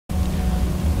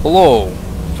Hello,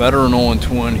 Veteran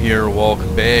 021 here,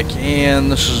 welcome back,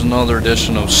 and this is another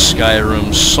edition of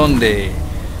Skyrim Sunday.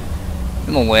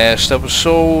 In the last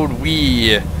episode,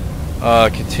 we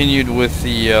continued with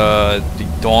the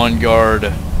Dawn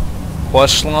Guard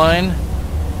quest line,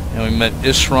 and we met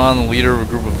Isran, the leader of a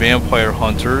group of vampire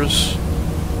hunters.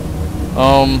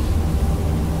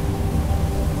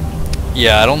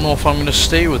 Yeah, I don't know if I'm going to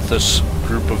stay with this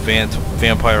group of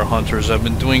vampire hunters. I've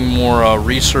been doing more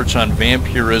research on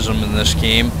vampirism in this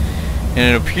game, and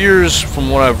it appears from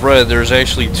what I've read there's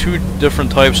actually two different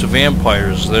types of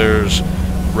vampires. There's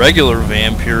regular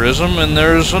vampirism and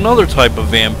there's another type of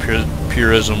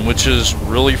vampirism which is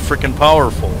really freaking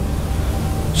powerful.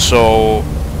 So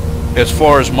as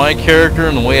far as my character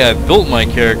and the way I've built my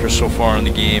character so far in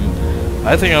the game,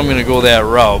 I think I'm going to go that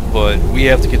route, but we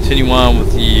have to continue on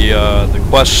with the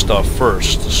quest stuff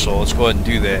first, so let's go ahead and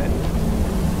do that.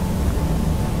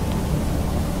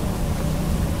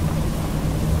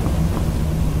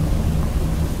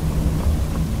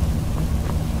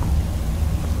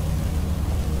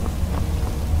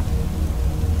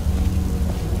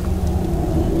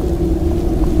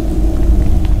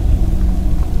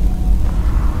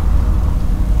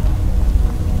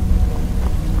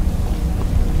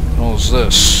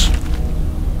 This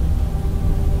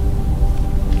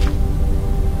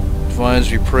Divines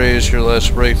be praised, your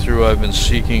last breakthrough. I've been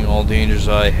seeking all dangers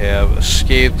I have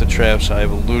escaped, the traps I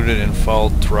have eluded, and foul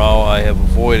drow I have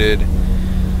avoided.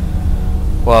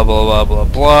 Blah blah blah blah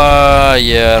blah.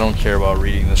 Yeah, I don't care about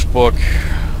reading this book.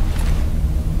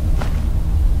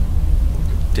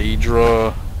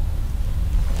 Daedra.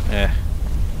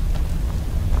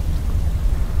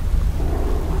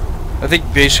 I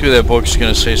think basically that book's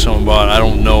going to say something about, I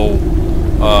don't know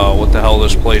what the hell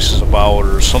this place is about,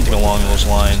 or something along those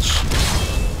lines.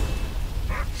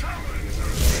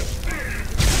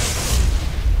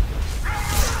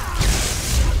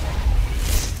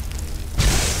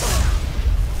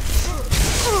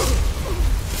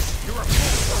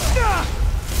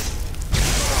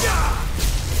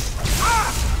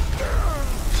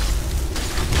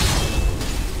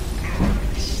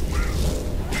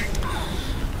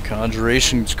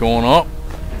 Conjuration's going up.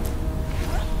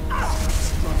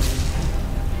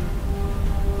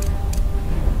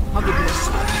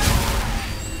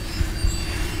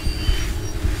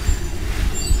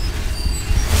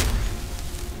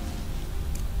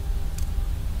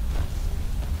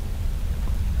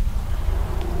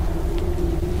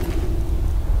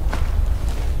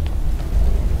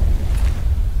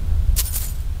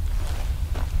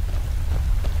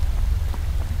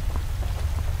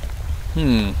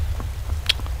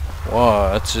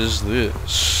 What is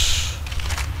this?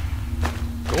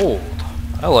 Gold.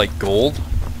 I like gold.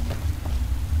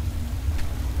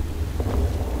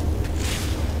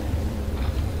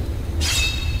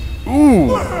 Ooh!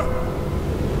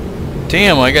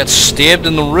 Damn, I got stabbed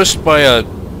in the wrist by a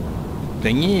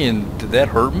thingy, and did that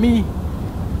hurt me?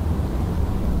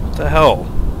 What the hell?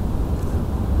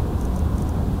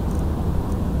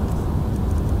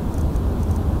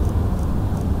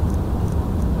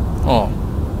 Oh.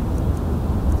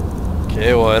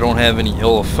 Okay, well I don't have any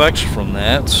ill effects from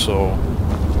that, so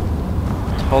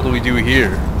what the hell do we do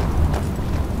here?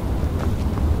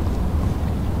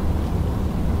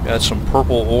 Got some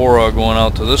purple aura going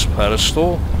out to this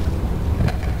pedestal.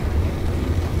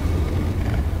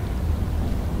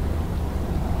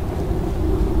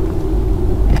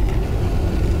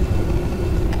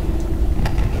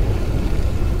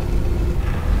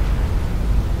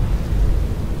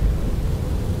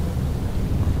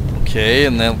 Okay,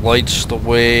 and that lights the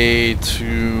way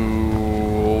to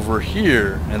over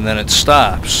here, and then it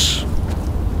stops.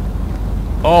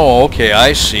 Oh, okay,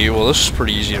 I see. Well, this is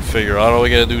pretty easy to figure out. All we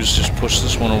gotta do is just push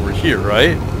this one over here,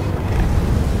 right?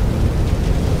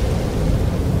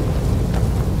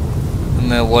 And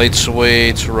that lights the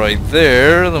way to right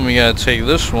there. Then we gotta take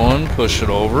this one, push it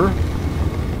over.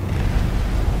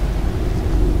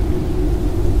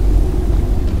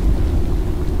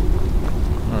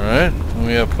 Alright.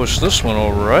 We gotta push this one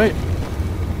over, right?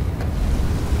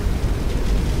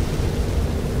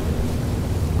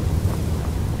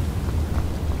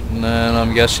 And then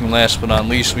I'm guessing last but not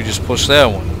least we just push that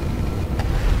one.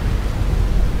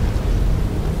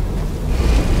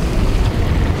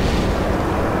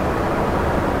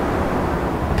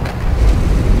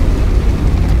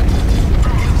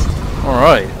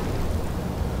 Alright.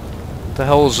 What the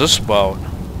hell is this about?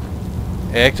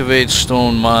 Activate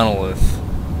stone monolith.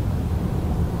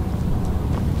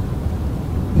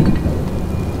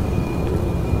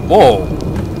 Whoa!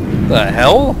 The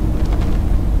hell?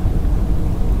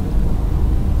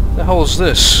 The hell is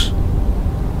this?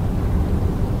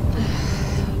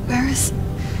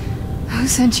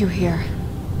 sent you here?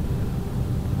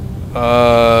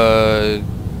 A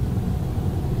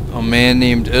man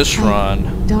named Isran.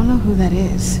 I don't know who that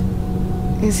is.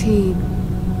 Is he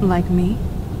like me?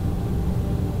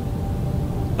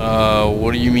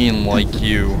 What do you mean, like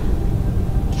you?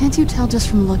 Can't you tell just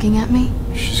from looking at me?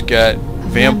 She's got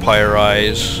vampire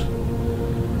eyes.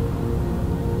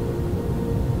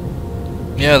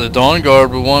 Yeah, the Dawn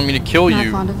Guard would want me to kill Not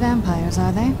you. fond of vampires,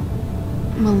 are they?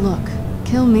 Well, look.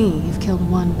 Kill me, you've killed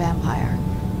one vampire.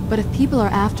 But if people are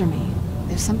after me,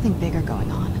 there's something bigger going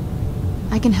on.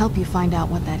 I can help you find out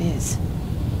what that is.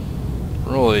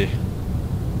 Really?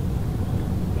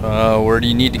 Where do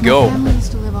you need to go? My family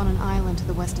used to live on an island to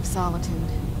the west of Solitude.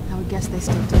 I would guess they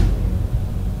still do.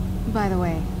 By the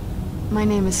way, my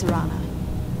name is Serana.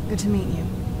 Good to meet you.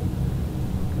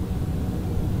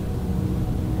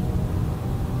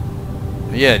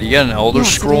 Yeah, do you got an Elder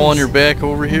Scroll on your back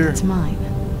over here? It's mine.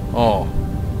 Oh.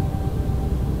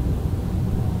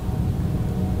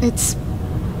 It's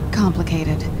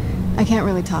complicated. I can't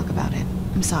really talk about it.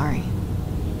 I'm sorry.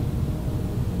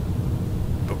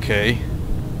 Okay.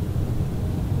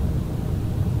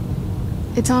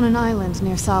 It's on an island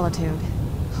near Solitude.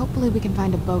 Hopefully we can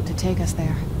find a boat to take us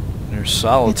there. Near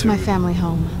Solitude? It's my family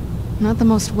home. Not the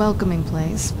most welcoming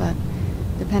place, but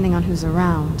depending on who's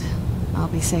around, I'll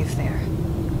be safe there.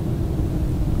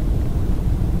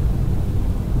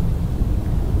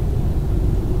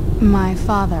 My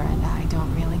father and I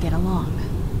don't really get along.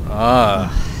 Ah.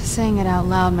 Saying it out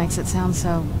loud makes it sound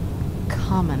so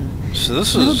common. So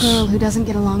this Little is... girl who doesn't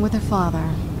get along with her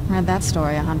father. Read that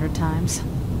story 100 times.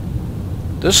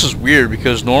 This is weird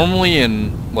because normally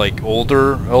in like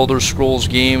older Elder Scrolls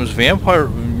games,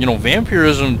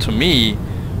 vampirism to me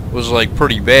was like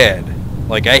pretty bad.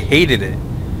 Like I hated it.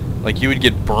 Like you would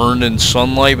get burned in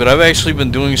sunlight, but I've actually been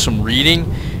doing some reading,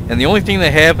 and the only thing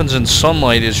that happens in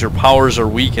sunlight is your powers are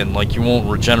weakened. Like you won't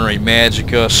regenerate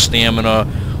magicka, stamina,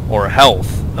 or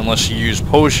health unless you use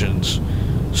potions.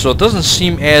 So it doesn't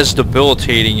seem as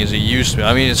debilitating as it used to.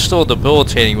 I mean, it's still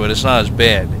debilitating, but it's not as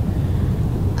bad.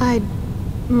 I'd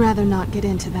rather not get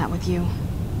into that with you,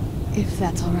 if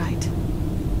that's all right.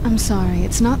 I'm sorry,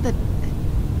 it's not that...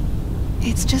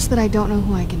 It's just that I don't know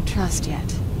who I can trust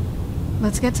yet.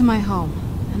 Let's get to my home,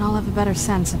 and I'll have a better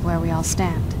sense of where we all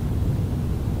stand.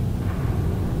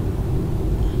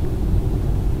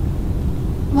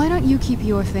 Why don't you keep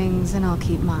your things, and I'll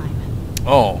keep mine?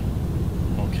 Oh.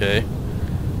 Okay.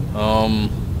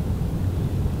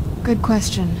 Good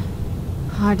question.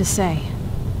 Hard to say.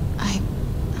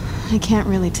 I can't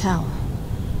really tell.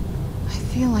 I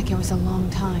feel like it was a long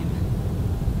time.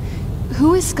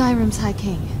 Who is Skyrim's High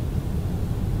King?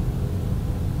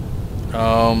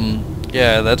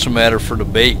 Yeah, that's a matter for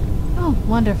debate. Oh,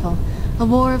 wonderful. A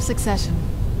war of succession.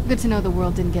 Good to know the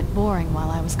world didn't get boring while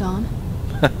I was gone.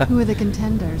 Who are the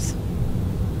contenders?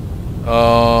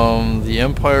 The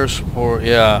Empire support,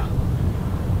 yeah.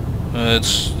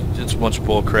 It's a bunch of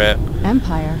bullcrap.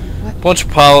 Empire? What? Bunch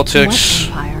of politics.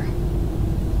 What empire?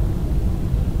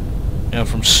 Yeah,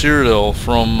 from Cyrodiil,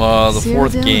 from the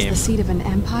fourth Cyrodiil game. is the seat of an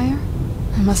empire?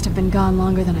 I must have been gone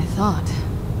longer than I thought.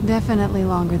 Definitely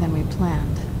longer than we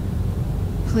planned.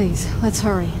 Please, let's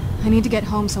hurry. I need to get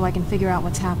home so I can figure out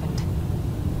what's happened.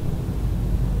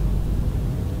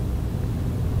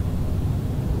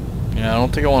 Yeah, I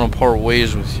don't think I want to part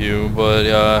ways with you, but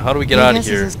how do we get Your out of guess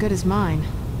here? is as good as mine.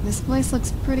 This place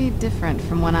looks pretty different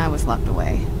from when I was locked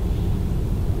away.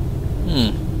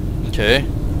 Okay.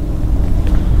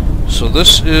 So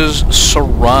this is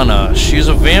Serana. She's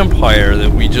a vampire that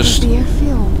we just Does the air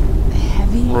feel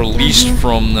heavy released down here?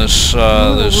 from this I'm a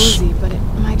little this woozy, but it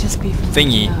might just be from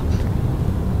thingy. waking up.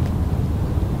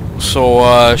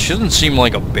 So she doesn't seem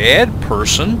like a bad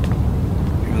person,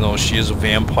 even though she is a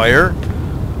vampire.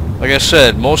 Like I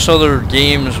said, most other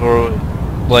games, or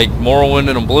like Morrowind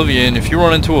and Oblivion, if you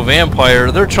run into a vampire,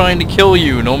 they're trying to kill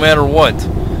you no matter what.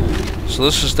 So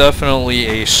this is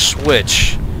definitely a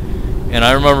switch. And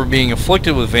I remember being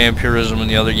afflicted with vampirism in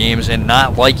the other games and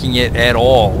not liking it at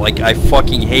all. Like, I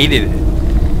fucking hated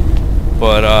it.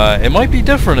 But it might be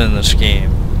different in this game.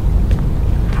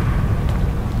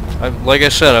 Like I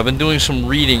said, I've been doing some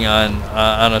reading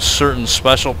on a certain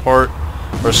special part,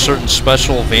 or a certain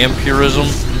special vampirism.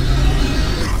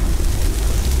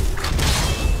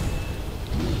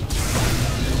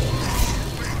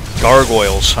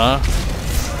 Gargoyles, huh?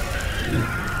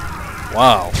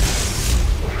 Wow.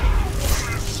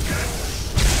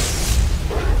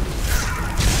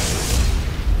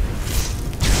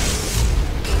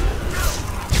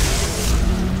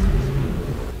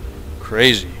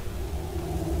 Crazy.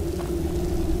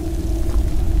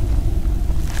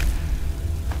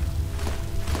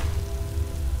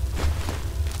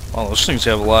 Oh, those things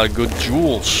have a lot of good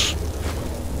jewels.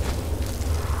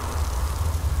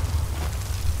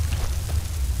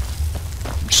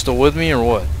 You still with me or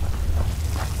what?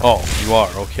 Oh, you are,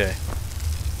 okay.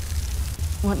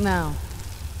 What now?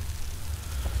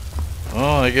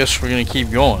 Oh, I guess we're gonna keep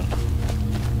going.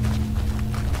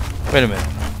 Wait a minute.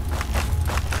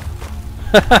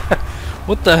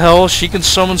 What the hell? She can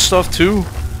summon stuff too?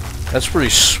 That's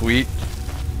pretty sweet.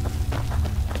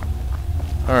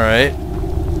 Alright.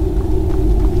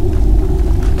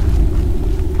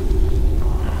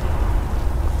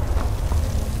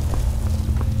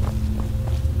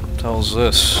 What the hell's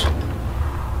this?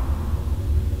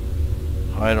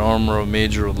 Hide armor of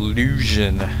major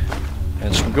illusion.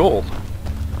 And some gold.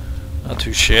 Not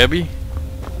too shabby.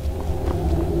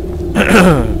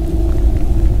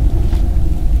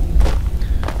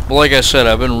 But like I said,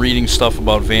 I've been reading stuff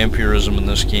about vampirism in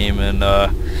this game, and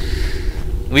at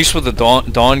least with the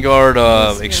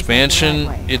Dawnguard expansion,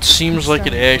 it seems like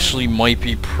it actually might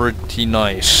be pretty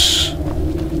nice.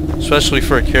 Especially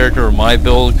for a character of my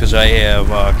build, because I have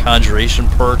conjuration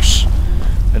perks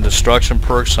and destruction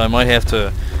perks, so I might have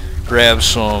to grab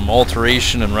some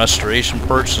alteration and restoration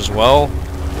perks as well.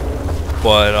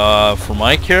 But for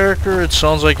my character, it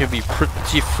sounds like it'd be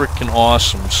pretty freaking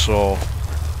awesome, so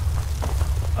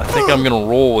I think I'm gonna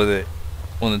roll with it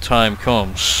when the time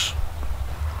comes.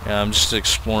 Yeah, I'm just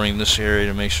exploring this area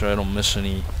to make sure I don't miss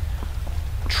any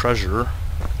treasure.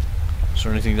 Is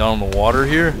there anything down in the water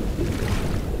here?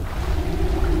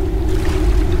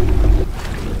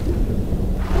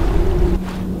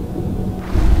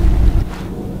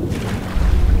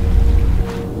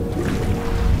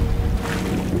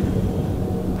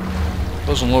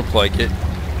 Doesn't look like it.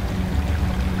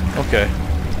 Okay.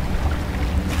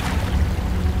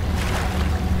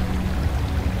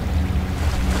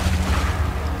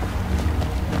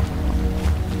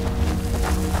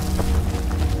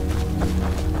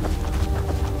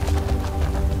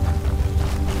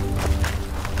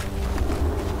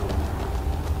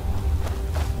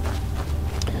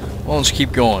 Well, let's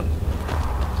keep going.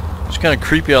 It's kind of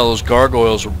creepy how those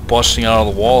gargoyles are busting out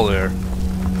of the wall there.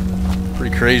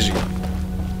 Pretty crazy.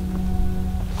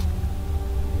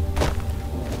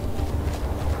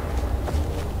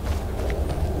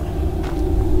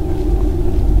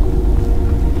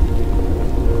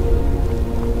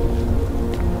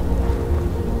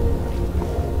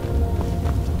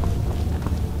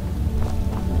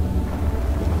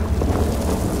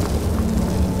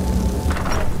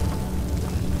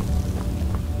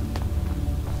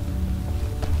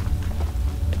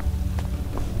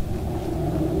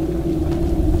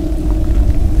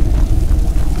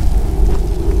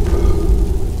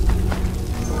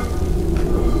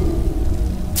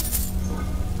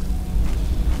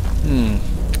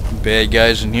 Bad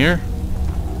guys in here.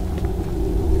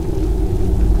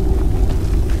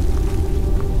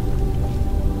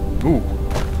 Ooh.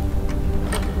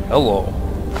 Hello.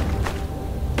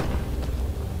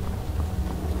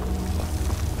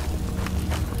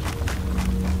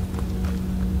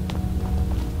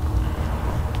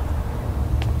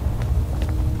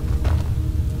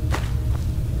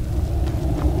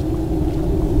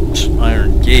 It's an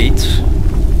iron gate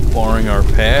barring our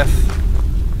path.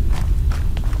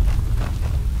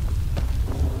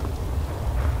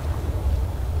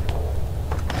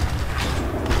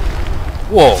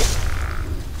 Whoa.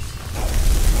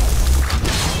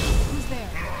 Who's there?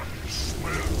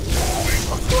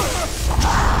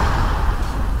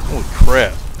 Holy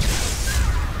crap.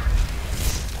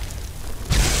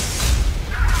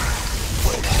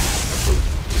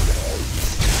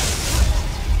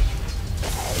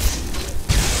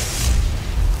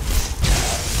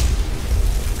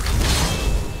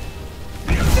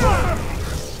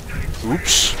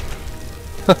 Oops.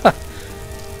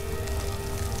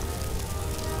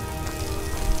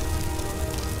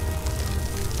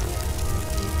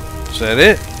 Is that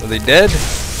it? Are they dead?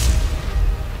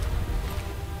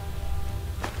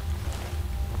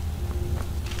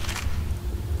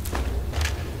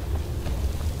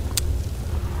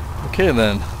 Okay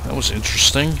then, that was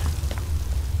interesting.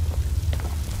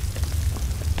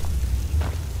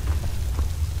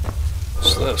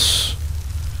 What's this?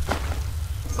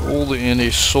 Gold and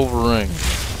a silver ring.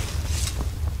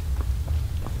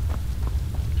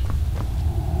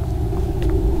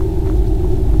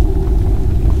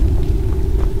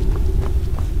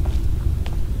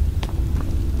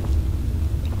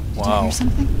 Did you hear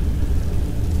something?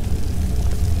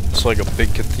 It's like a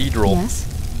big cathedral. Yes?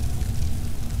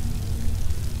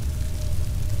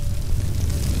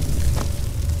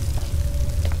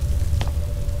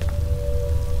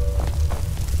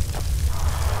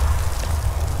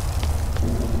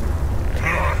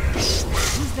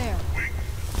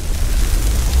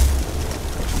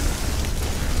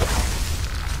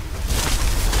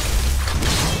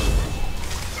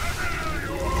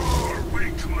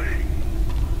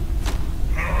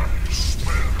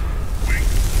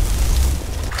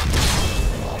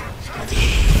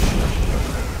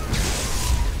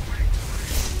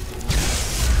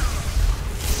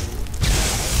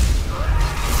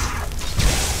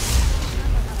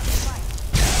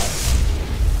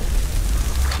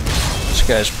 This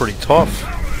guy's pretty tough.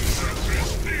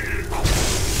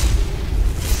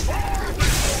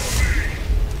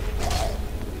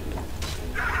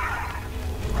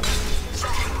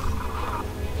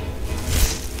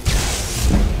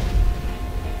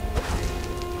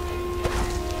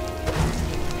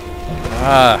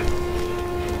 Ah. I'm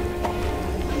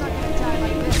not gonna die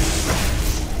like this.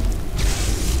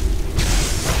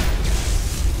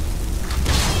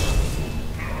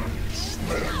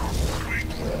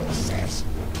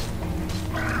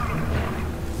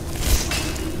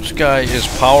 This guy is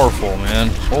powerful, man.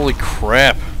 Holy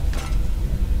crap.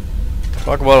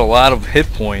 Talk about a lot of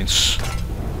hit points.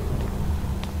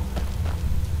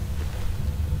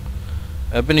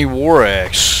 Ebony War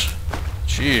Axe.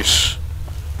 Jeez.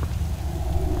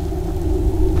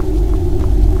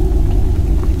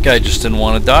 Guy just didn't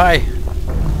want to die.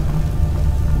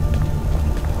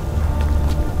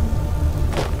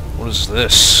 What is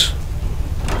this?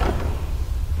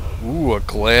 Ooh, a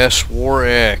glass war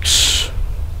axe.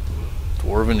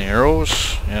 Dwarven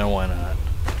arrows? Yeah, why not?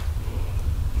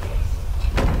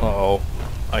 Uh-oh.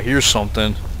 I hear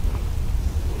something.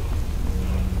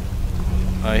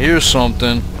 I hear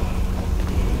something.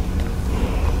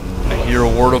 I hear a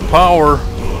word of power.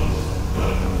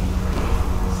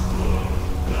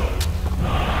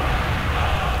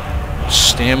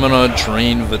 Stamina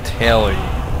drain vitality.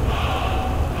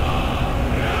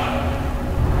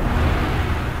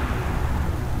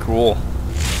 Cool.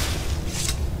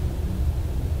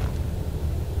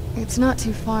 It's not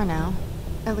too far now.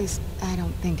 At least, I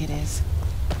don't think it is.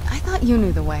 I thought you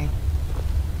knew the way.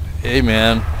 Hey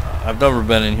man, I've never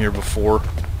been in here before.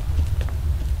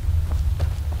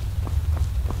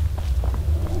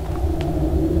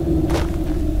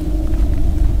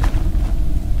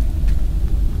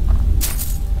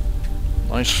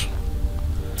 Nice.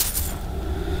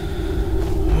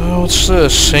 What's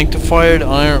this? Sanctified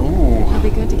iron. Ooh. It'll be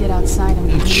good to get outside and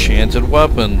Enchanted I don't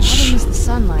weapons. miss the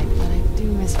sunlight, but I do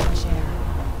miss fresh air.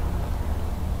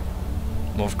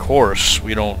 Well, of course,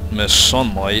 we don't miss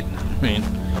sunlight. I mean,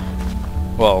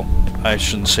 well, I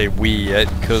shouldn't say we yet,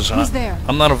 because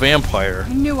I'm not a vampire.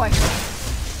 I knew I should.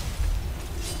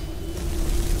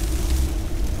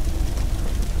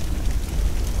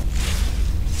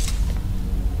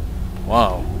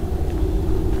 Wow.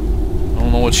 I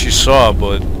don't know what she saw,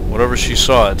 but whatever she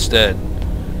saw, it's dead.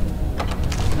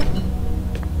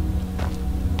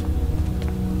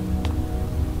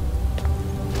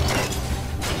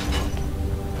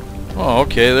 Oh,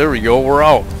 okay, there we go, we're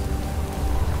out.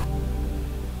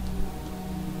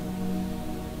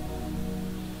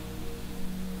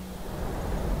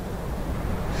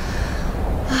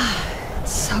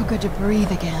 It's so good to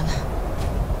breathe again.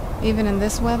 Even in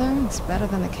this weather, it's better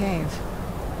than the cave.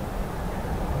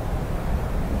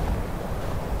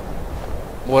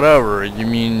 Whatever, you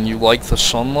mean you like the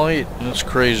sunlight? That's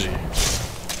crazy.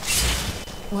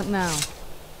 What now?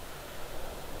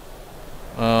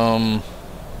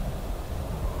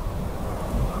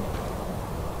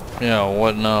 Yeah,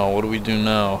 what now? What do we do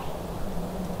now?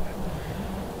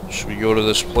 Should we go to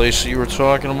this place that you were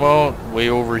talking about? Way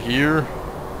over here?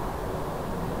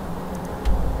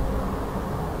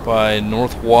 By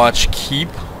Northwatch Keep?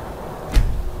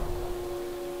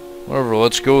 Whatever,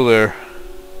 let's go there.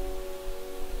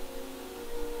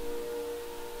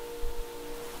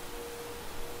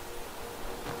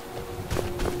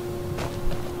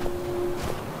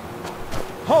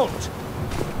 Halt!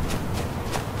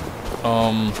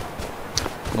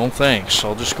 No thanks.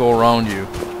 I'll just go around you.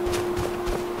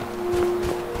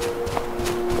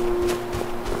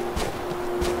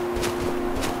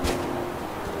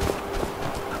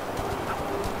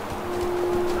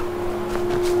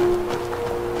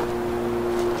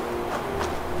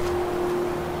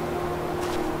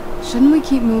 Shouldn't we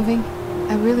keep moving?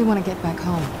 I really want to get back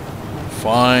home.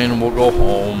 Fine, we'll go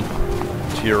home.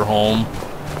 To your home.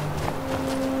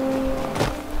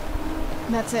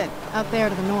 That's it, out there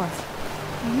to the north.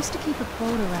 I used to keep a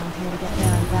boat around here to get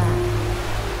there and back.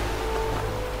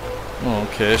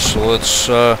 Okay, so let's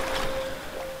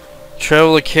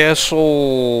travel the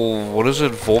castle. What is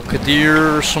it?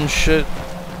 Volkadir or some shit?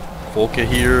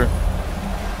 Volkahir?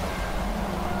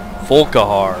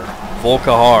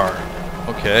 Volkahar.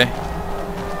 Okay.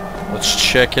 Let's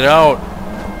check it out.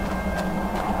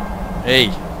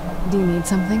 Hey. Do you need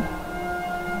something?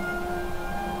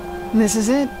 This is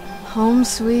it. Home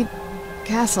sweet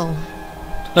castle.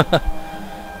 I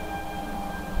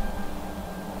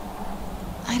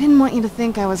didn't want you to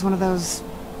think I was one of those,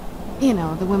 you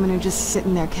know, the women who just sit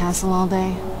in their castle all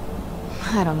day.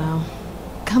 I don't know.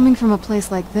 Coming from a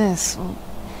place like this, well,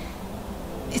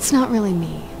 it's not really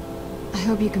me. I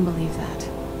hope you can believe that.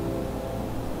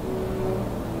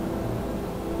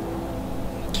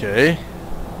 Okay.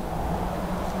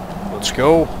 Let's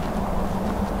go.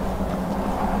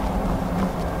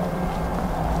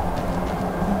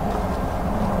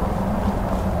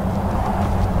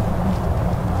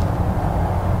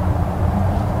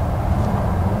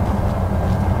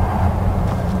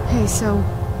 Hey, so,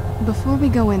 before we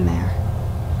go in there...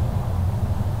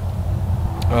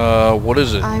 what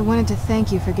is it? I wanted to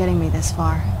thank you for getting me this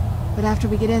far. But after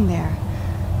we get in there,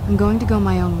 I'm going to go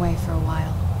my own way for a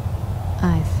while.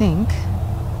 I think.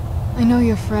 I know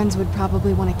your friends would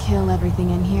probably want to kill everything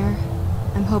in here.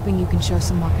 I'm hoping you can show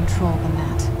some more control than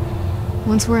that.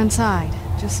 Once we're inside,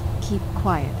 just keep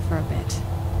quiet for a bit.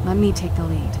 Let me take the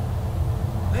lead.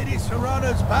 Lady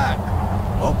Serana's back.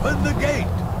 Open the gate.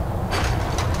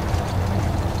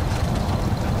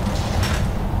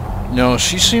 No,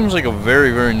 she seems like a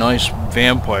very, very nice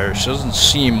vampire. She doesn't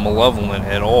seem malevolent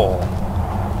at all.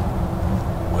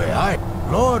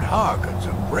 Lord Harkon's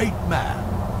a great man.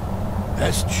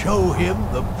 Best show him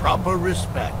the proper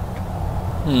respect.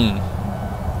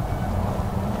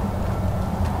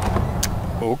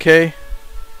 Okay.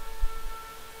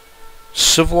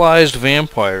 Civilized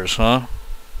vampires, huh?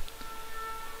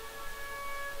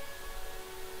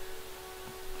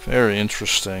 Very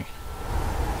interesting.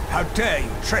 How dare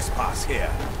you trespass here?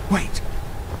 Wait,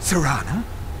 Serana?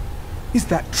 Is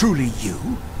that truly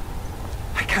you?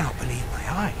 I cannot believe my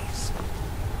eyes.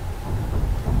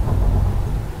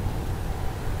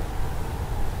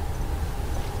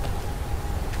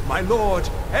 My lord,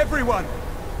 everyone!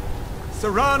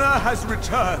 Serana has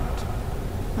returned!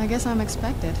 I guess I'm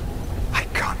expected. I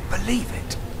can't believe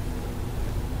it.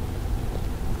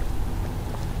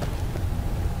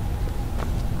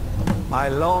 My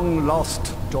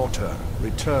long-lost daughter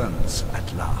returns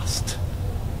at last.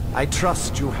 I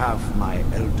trust you have my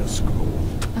Elder Scroll.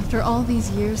 After all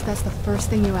these years, that's the first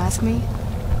thing you ask me?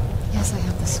 Yes, I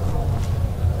have the scroll.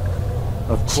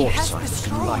 Of course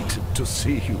I'm delighted to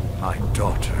see you, my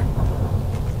daughter.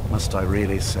 Must I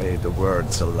really say the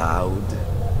words aloud?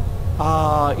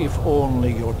 Ah, if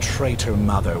only your traitor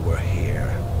mother were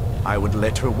here. I would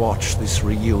let her watch this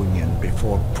reunion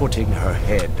before putting her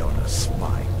head on a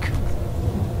spike.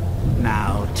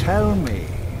 Now tell me,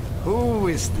 who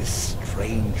is this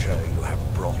stranger you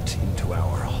have brought into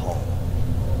our hall?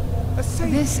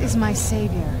 This is my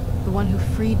savior, the one who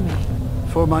freed me.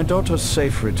 For my daughter's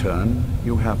safe return,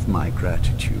 you have my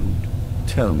gratitude.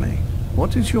 Tell me,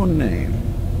 what is your name?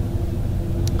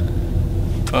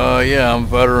 Yeah, I'm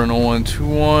Veteran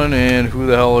 0121, and who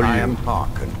the hell are you? I am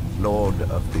Harkon, Lord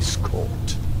of this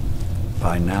court.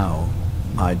 By now,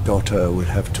 my daughter would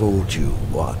have told you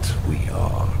what we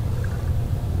are.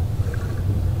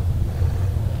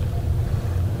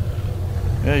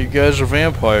 Yeah, you guys are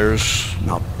vampires.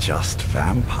 Not just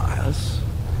vampires.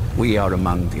 We are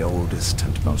among the oldest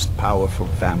and most powerful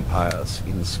vampires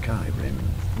in Skyrim.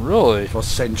 Really? For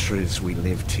centuries we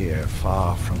lived here,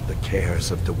 far from the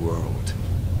cares of the world.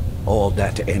 All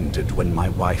that ended when my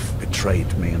wife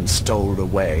betrayed me and stole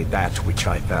away that which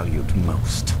I valued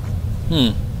most.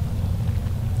 Yeah,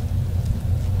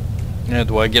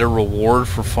 do I get a reward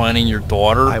for finding your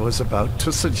daughter? I was about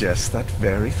to suggest that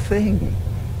very thing.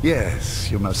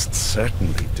 Yes, you most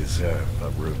certainly deserve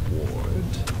a reward.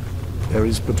 There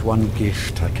is but one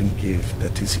gift I can give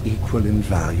that is equal in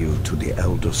value to the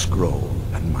Elder Scroll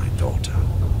and my daughter.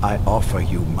 I offer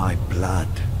you my blood.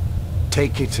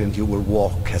 Take it and you will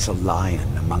walk as a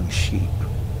lion among sheep.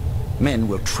 Men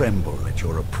will tremble at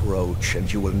your approach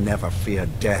and you will never fear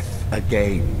death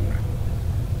again.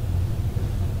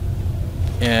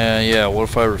 Yeah, what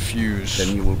if I refuse?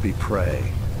 Then you will be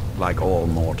prey, like all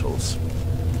mortals.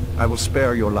 I will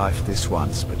spare your life this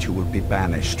once, but you will be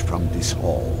banished from this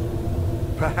hall.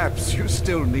 Perhaps you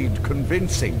still need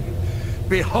convincing.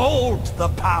 Behold the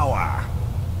power!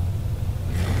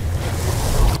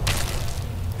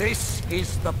 This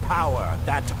is the power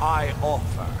that I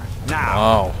offer.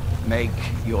 Now, make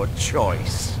your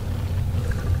choice.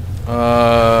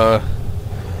 So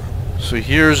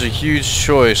here's a huge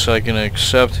choice. I can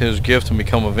accept his gift and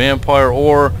become a vampire,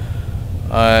 or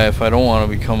if I don't want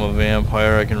to become a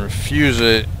vampire, I can refuse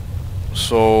it.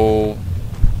 So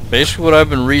basically what I've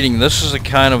been reading, this is the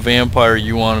kind of vampire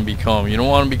you want to become. You don't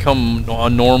want to become a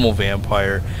normal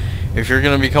vampire. If you're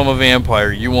going to become a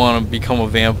vampire, you want to become a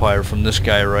vampire from this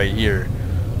guy right here.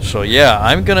 So yeah,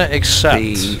 I'm going to accept.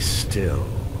 Be still.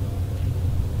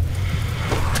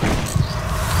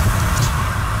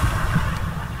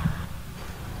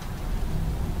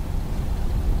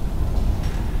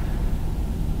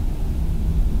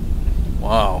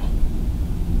 Wow.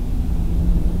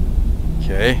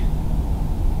 Okay.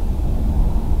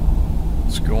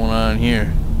 What's going on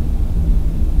here?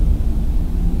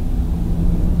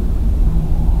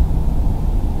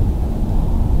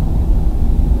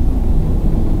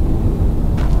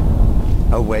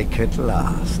 Awake at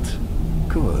last.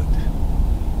 Good.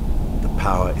 The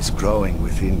power is growing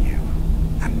within you,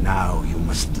 and now you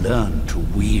must learn to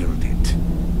wield it.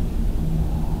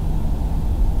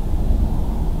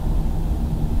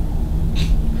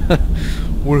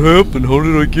 What happened? How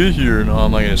did I get here? No,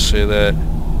 I'm not gonna say that.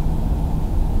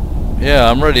 Yeah,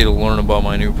 I'm ready to learn about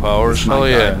my new powers. With my Hell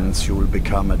yeah. guidance, you will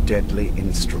become a deadly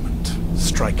instrument,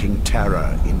 striking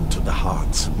terror into the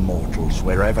hearts of mortals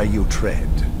wherever you tread.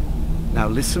 Now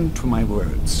listen to my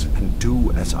words and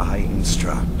do as I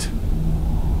instruct.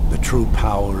 The true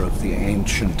power of the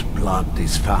ancient blood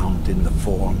is found in the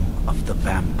form of the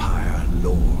Vampire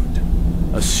Lord.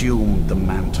 Assume the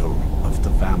mantle of the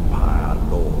Vampire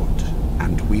Lord,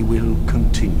 and we will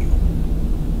continue.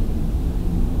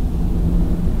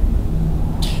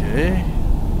 Okay.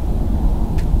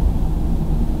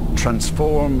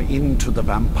 Transform into the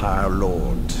Vampire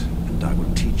Lord, and I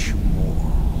will teach you more.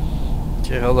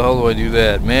 Okay, how the hell do I do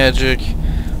that? Magic,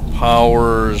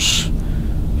 powers,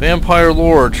 Vampire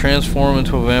Lord, transform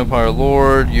into a Vampire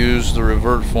Lord, use the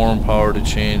revert form power to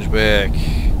change back.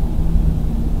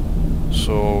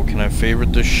 So, can I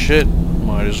favorite this shit?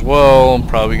 Might as well, I'm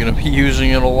probably going to be using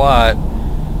it a lot.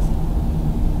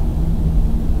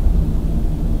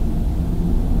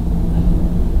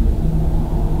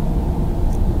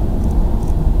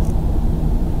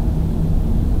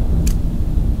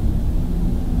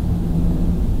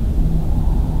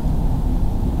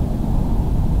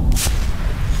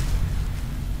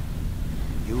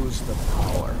 Use the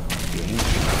power of the ancient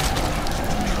to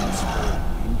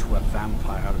transform into a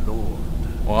Vampire Lord.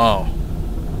 Wow.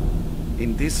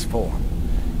 In this form,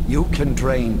 you can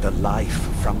drain the life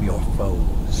from your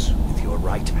foes with your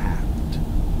right hand.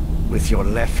 With your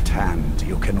left hand,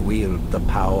 you can wield the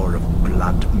power of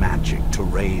blood magic to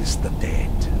raise the dead.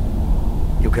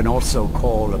 You can also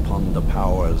call upon the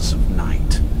powers of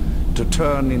night to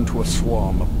turn into a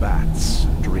swarm of bats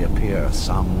and reappear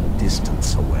some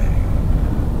distance away.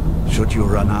 Should you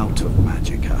run out of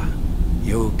magicka,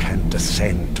 you can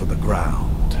descend to the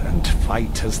ground and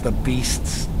fight as the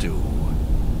beasts do.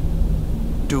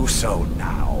 Do so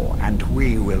now, and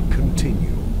we will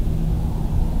continue.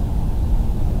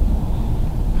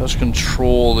 Let's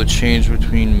control the change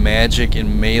between magic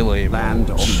and melee Land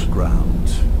on moves. the ground,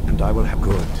 and I will have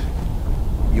good.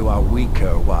 You are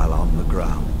weaker while on the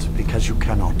ground, because you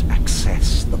cannot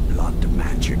access the blood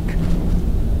magic.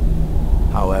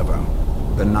 However,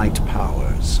 the night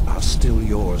powers are still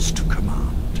yours to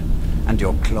command, and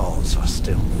your claws are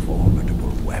still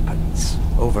formidable weapons.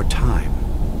 Over time,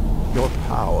 your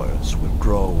powers will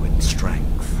grow in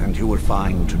strength, and you will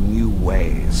find new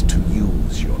ways to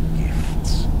use your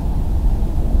gifts.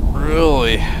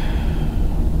 Really?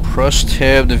 Press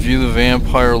tab to view the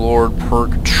Vampire Lord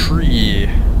perk tree.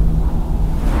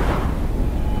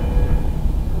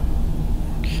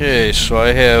 Okay, so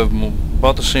I have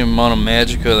about the same amount of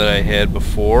magicka that I had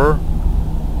before.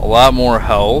 A lot more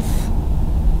health.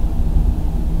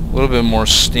 A little bit more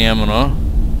stamina.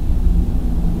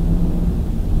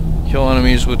 Kill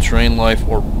enemies with drain life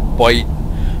or bite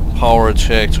power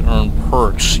attack to earn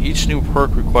perks. Each new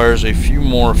perk requires a few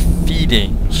more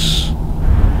feedings.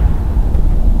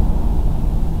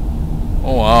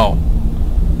 Oh wow.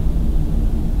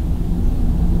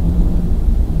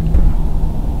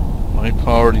 Night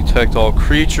power detect all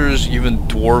creatures, even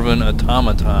dwarven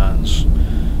automatons.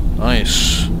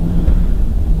 Nice.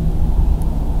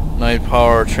 Night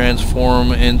power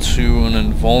transform into an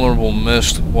invulnerable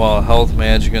mist while health,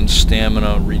 magic, and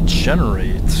stamina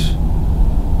regenerate.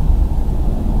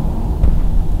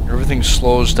 Everything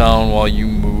slows down while you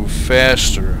move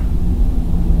faster.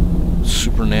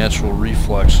 Supernatural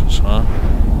reflexes, huh?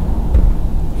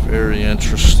 Very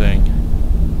interesting.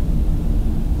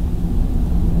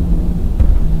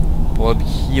 Blood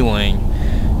healing.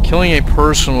 Killing a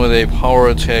person with a power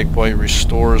attack bite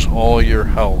restores all your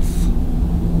health.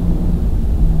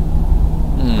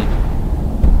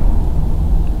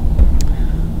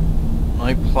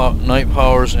 Night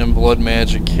powers and blood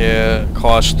magic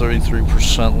cost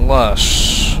 33%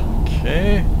 less.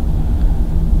 Okay.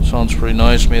 Sounds pretty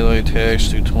nice. Melee attacks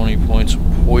do 20 points of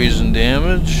poison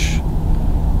damage.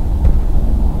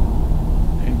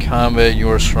 In combat, you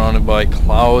are surrounded by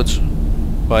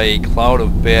a cloud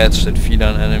of bats that feed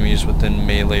on enemies within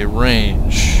melee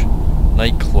range.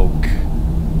 Night cloak.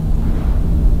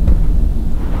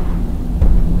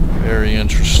 Very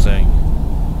interesting.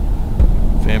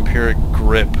 Vampiric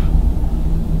grip.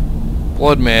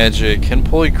 Blood magic. Can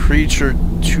pull a creature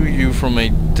to you from a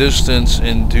distance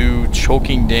and do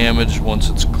choking damage once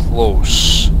it's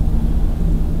close.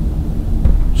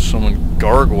 Summon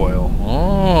gargoyle.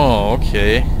 Oh,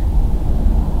 okay.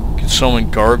 Can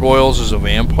summon gargoyles as a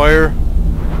vampire.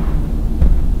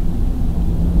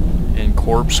 And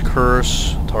corpse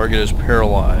curse. Target is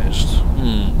paralyzed.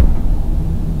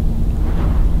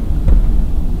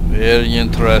 Very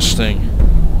interesting.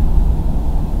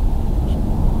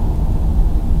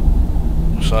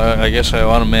 So I guess I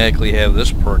automatically have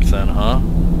this perk then, huh?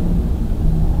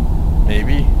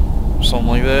 Maybe? Something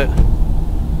like that?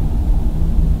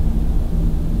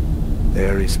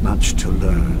 There is much to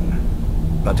learn,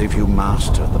 but if you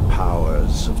master the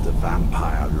powers of the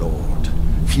Vampire Lord,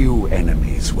 few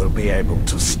enemies will be able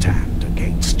to stand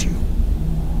against you.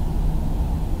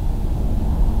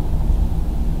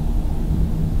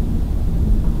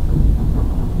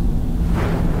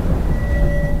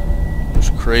 It's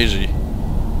crazy.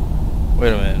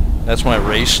 Wait a minute, that's my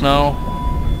race now?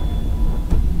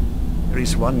 There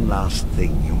is one last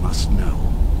thing you must know.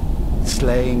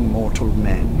 Slaying mortal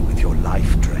men with your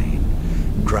life drain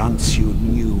grants you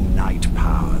new night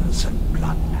powers and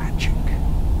blood magic.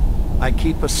 I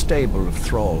keep a stable of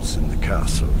thralls in the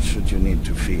castle should you need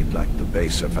to feed like the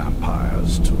baser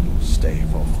vampires to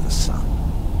stave off the sun.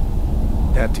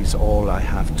 That is all I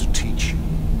have to teach you.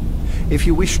 If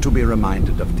you wish to be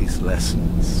reminded of these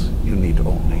lessons, you need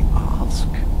only ask.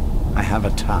 I have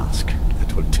a task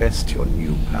that will test your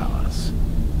new powers.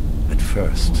 But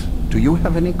first, do you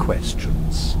have any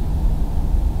questions?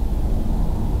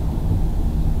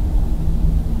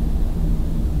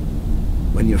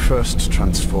 When you first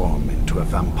transform into a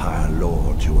vampire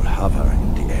lord, you will hover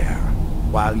in the air.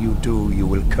 While you do, you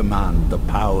will command the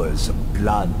powers of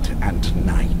blood and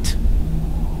night.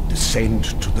 Descend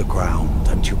to the ground,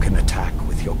 and you can attack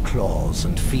with your claws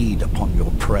and feed upon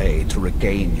your prey to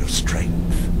regain your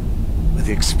strength. With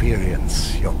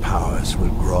experience, your powers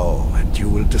will grow, and you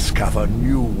will discover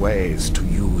new ways to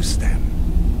use them.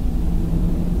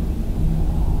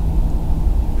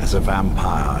 As a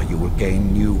vampire, you will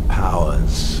gain new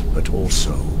powers, but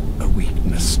also a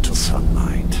weakness to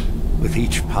sunlight. With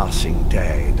each passing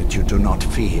day that you do not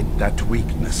feed, that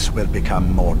weakness will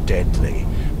become more deadly,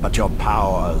 but your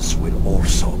powers will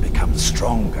also become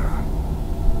stronger.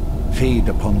 Feed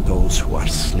upon those who are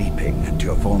sleeping, and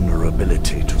your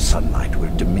vulnerability to sunlight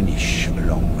will diminish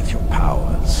along with your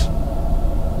powers.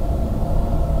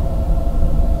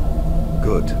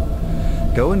 Good.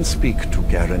 Go and speak to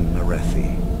Garen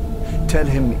Marethi. Tell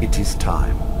him it is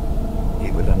time.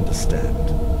 He will understand.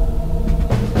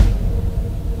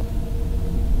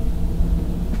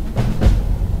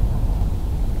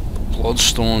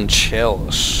 Bloodstone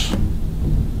Chalice.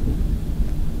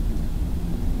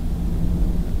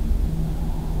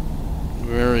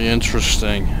 Very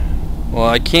interesting. Well,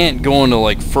 I can't go into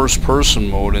like first person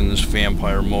mode in this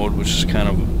vampire mode, which is kind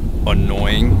of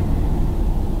annoying.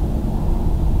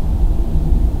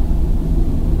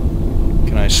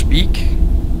 Can I speak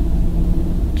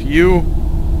to you?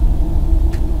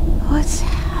 What's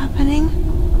happening?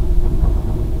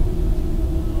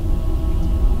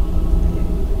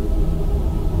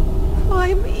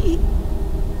 Why me?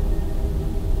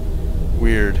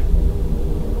 Weird.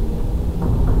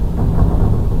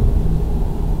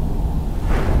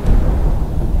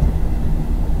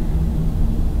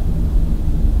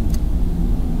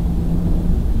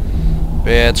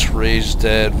 Bats, raise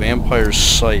dead, vampire's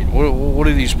sight. What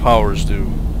do these powers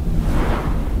do?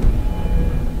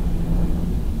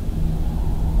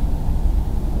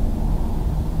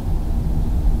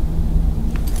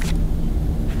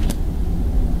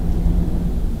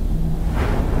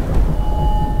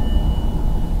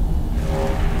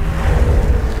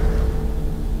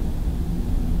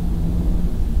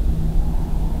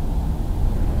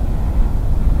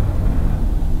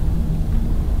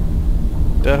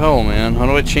 The hell, man? How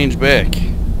do I change back?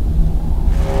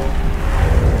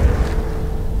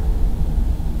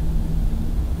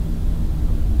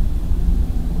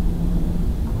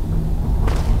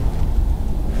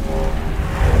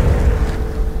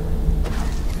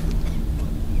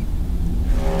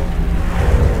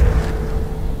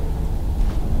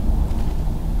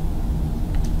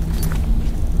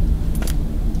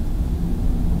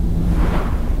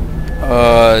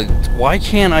 Why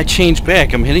can't I change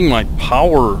back? I'm hitting my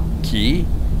power key,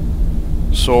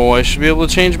 so I should be able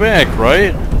to change back,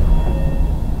 right?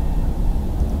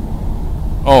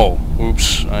 Oh,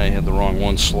 oops, I had the wrong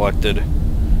one selected.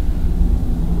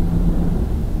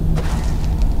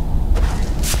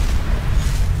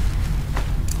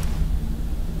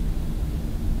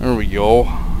 There we go.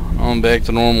 I'm back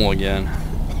to normal again.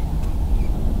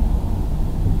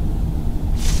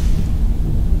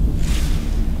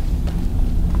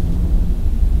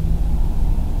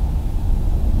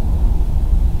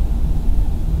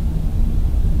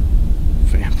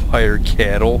 Vampire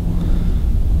cattle.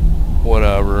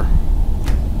 Whatever.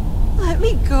 Let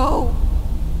me go.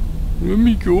 Let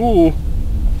me go.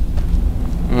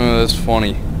 Oh, that's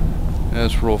funny.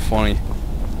 That's real funny.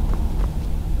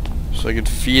 So I could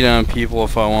feed on people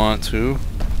if I want to.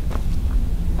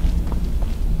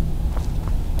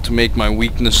 To make my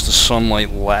weakness to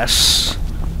sunlight less.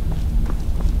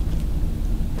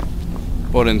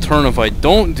 But in turn, if I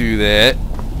don't do that,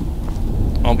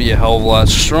 I'll be a hell of a lot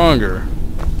stronger.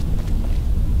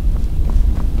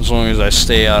 As long as I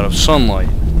stay out of sunlight.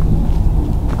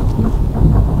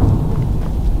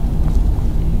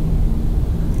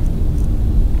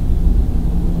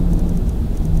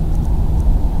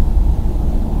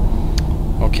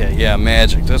 Okay, yeah,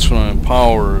 magic. That's what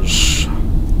empowers.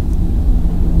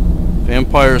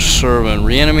 Vampire's Servant.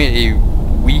 Reanimate a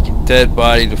weak dead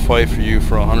body to fight for you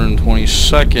for 120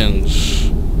 seconds.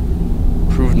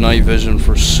 Improved night vision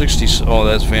for 60. Oh,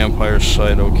 that's Vampire's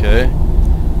Sight. Okay.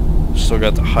 Still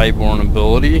got the Highborn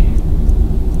ability.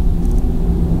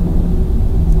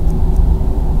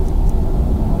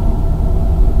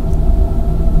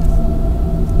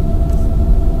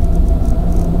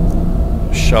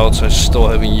 Shouts, I still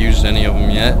haven't used any of them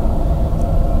yet.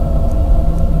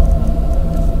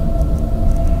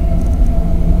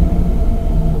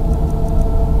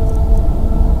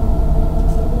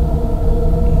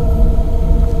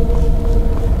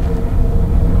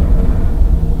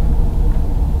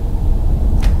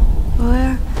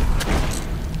 Where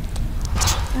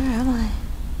am I?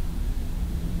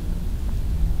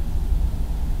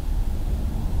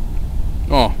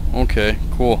 Oh, okay,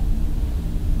 cool.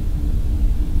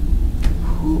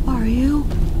 Who are you?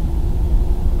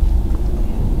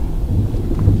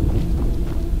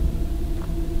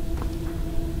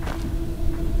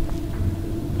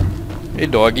 Hey,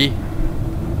 doggy.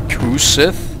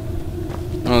 Kusith?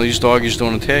 Oh, these doggies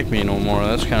don't attack me no more.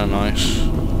 That's kind of nice.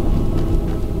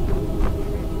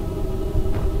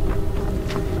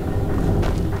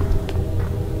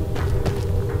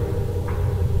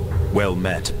 Well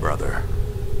met, brother.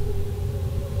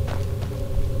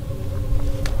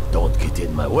 Don't get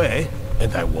in my way,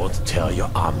 and I won't tear your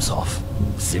arms off.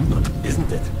 Simple,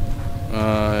 isn't it?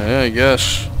 Yeah, I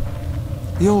guess.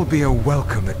 You'll be a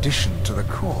welcome addition to the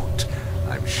court,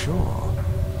 I'm sure.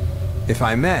 If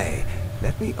I may,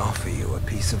 let me offer you a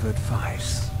piece of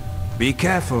advice. Be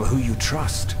careful who you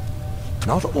trust.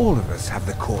 Not all of us have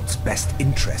the court's best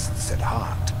interests at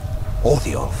heart.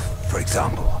 Orthiolf, for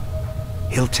example.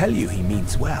 He'll tell you he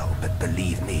means well, but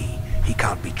believe me, he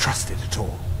can't be trusted at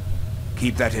all.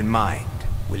 Keep that in mind,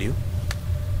 will you?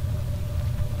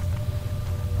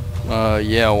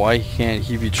 Yeah, why can't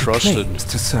he be trusted? He claims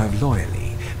to serve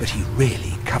loyally, but he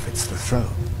really covets the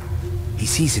throne. He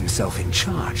sees himself in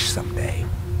charge someday.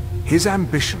 His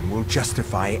ambition will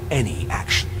justify any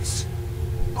actions.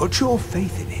 Put your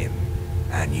faith in him,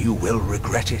 and you will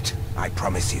regret it, I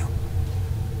promise you.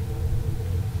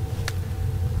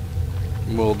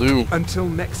 Will do. Until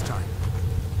next time.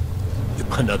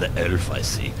 Another elf, I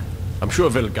see. I'm sure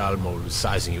Velgalmo is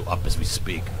sizing you up as we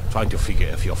speak, trying to figure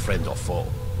if you're friend or foe.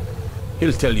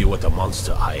 He'll tell you what a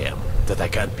monster I am, that I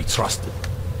can't be trusted.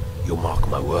 You mark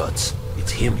my words,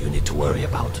 it's him you need to worry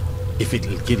about. If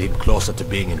it'll get him closer to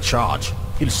being in charge,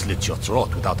 he'll slit your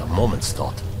throat without a moment's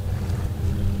thought.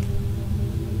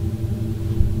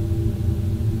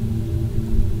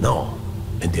 No,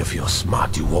 and if you're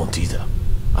smart, you won't either.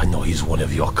 I know he's one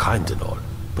of your kind and all,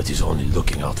 but he's only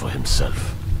looking out for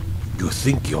himself. You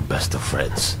think you're best of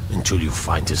friends, until you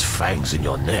find his fangs in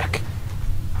your neck.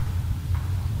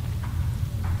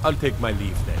 I'll take my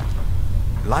leave then.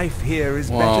 Life here is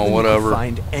Wow, better than whatever. you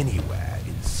can find anywhere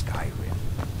in Skyrim.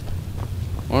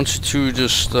 Why don't you two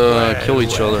just kill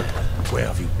each other? Where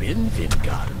have you been,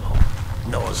 Vingalmo?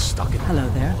 Noah's stuck in... Hello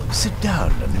there. Sit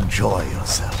down and enjoy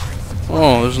yourself.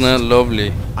 Oh, isn't that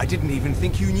lovely? I didn't even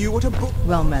think you knew what a book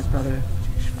Well met, brother.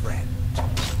 friend.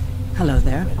 Hello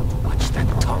there. Watch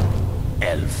that tongue,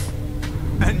 elf.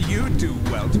 And you do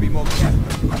well to be more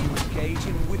careful when you engage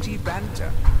in witty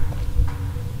banter.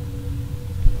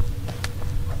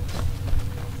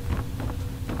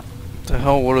 What the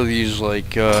hell? What are these,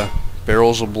 like,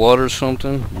 barrels of blood or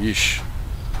something? Yeesh.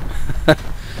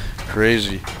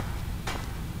 Crazy.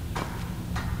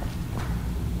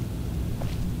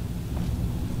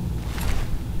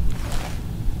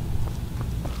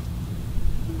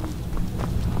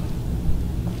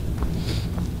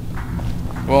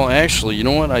 Well, actually, you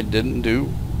know what I didn't do?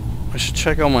 I should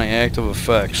check out my active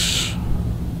effects.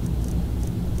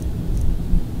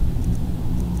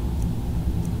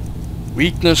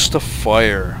 Weakness to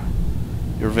fire.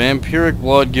 Your vampiric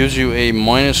blood gives you a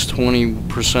minus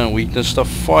 20% weakness to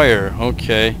fire.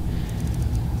 Okay.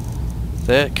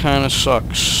 That kind of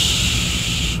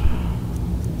sucks.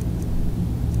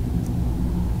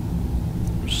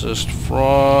 Resist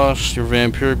frost. Your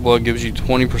vampiric blood gives you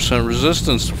 20%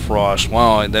 resistance to frost.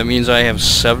 Wow, that means I have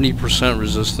 70%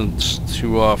 resistance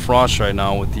to frost right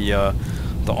now with the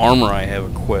armor I have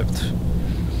equipped.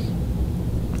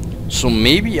 So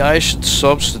maybe I should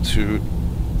substitute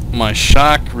my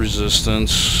shock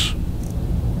resistance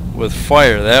with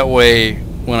fire. That way,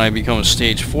 when I become a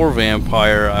stage 4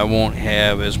 vampire, I won't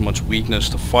have as much weakness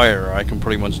to fire. I can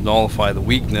pretty much nullify the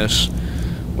weakness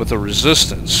with a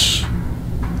resistance.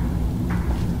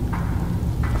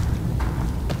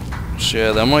 So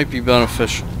yeah, that might be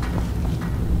beneficial,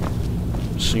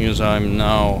 seeing as I'm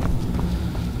now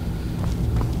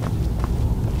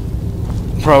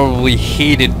probably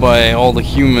hated by all the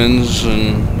humans,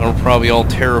 and they're probably all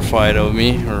terrified of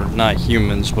me. Or not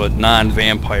humans, but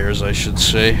non-vampires, I should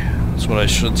say. That's what I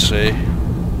should say.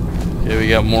 Okay, we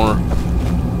got more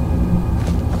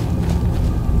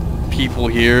people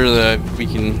here that we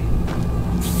can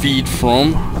feed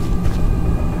from.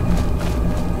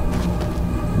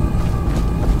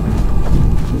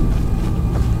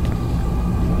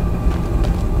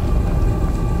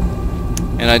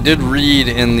 And I did read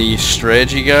in the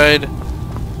strategy guide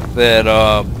that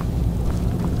a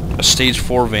stage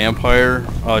 4 vampire,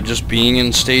 just being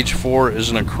in stage 4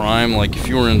 isn't a crime. Like if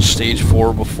you were in stage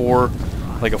 4 before,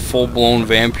 like a full-blown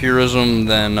vampirism,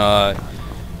 then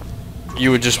you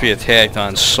would just be attacked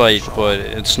on sight. But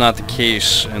it's not the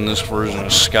case in this version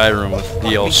of Skyrim with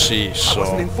DLC, so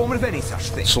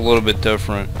it's a little bit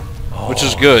different, which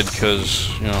is good because,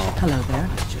 you know, Hello there.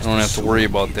 I don't have to worry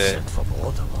about that.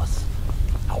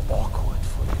 How awkward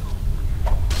for you.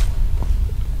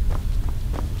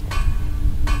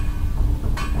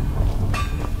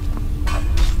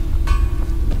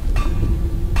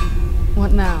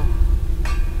 What now?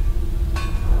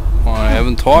 Well, I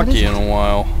haven't talked to you in a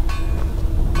while.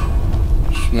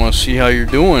 Just want to see how you're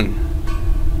doing,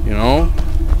 you know?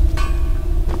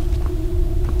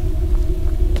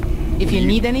 If you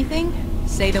need anything,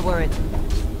 say the word.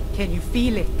 Can you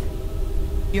feel it?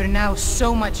 You're now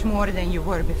so much more than you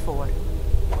were before.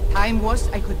 Time was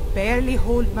I could barely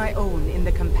hold my own in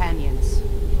the companions.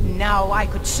 Now I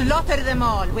could slaughter them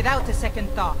all without a second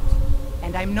thought.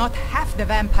 And I'm not half the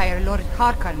vampire Lord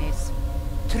Harkon is.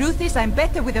 Truth is, I'm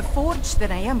better with a forge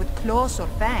than I am with claws or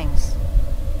fangs.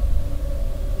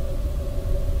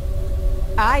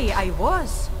 I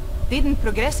was. Didn't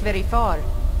progress very far.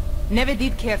 Never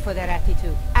did care for their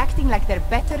attitude, acting like they're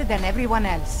better than everyone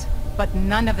else. But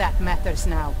none of that matters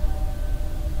now.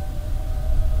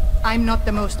 I'm not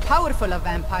the most powerful of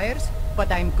vampires,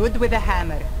 but I'm good with a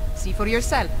hammer. See for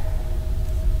yourself.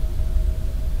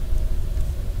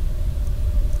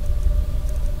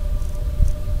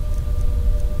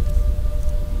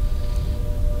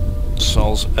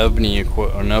 Sells ebony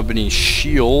an ebony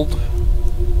shield.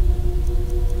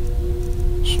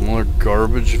 Some other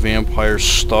garbage vampire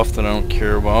stuff that I don't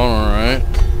care about. Alright.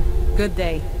 Good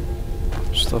day.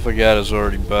 Stuff I got is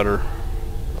already better.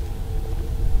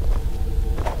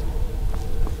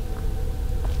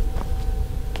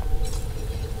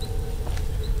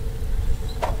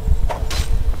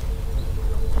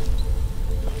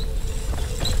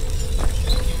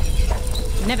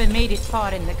 Never made it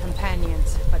far in the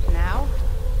companions, but now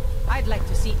I'd like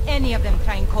to see any of them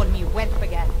try and call me whelp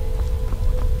again.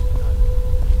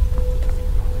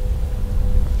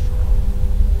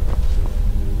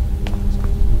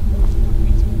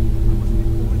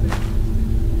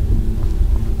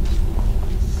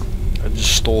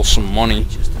 Stole some money.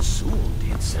 Just assumed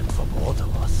he'd sent for more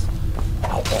of us.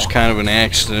 It's kind of an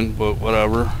accident, but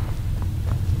whatever.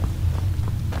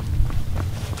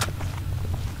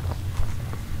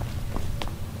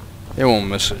 They won't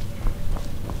miss it.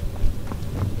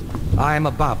 I am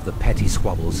above the petty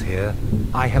squabbles here.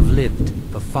 I have lived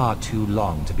for far too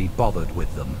long to be bothered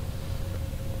with them.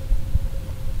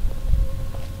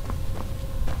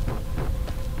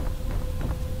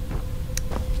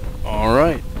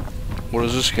 Alright. What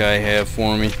does this guy have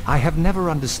for me? I have never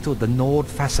understood the Nord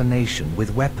fascination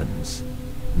with weapons.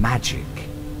 Magic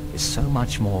is so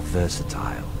much more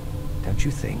versatile, don't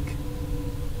you think?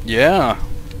 Yeah.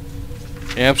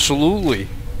 Absolutely.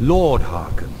 Lord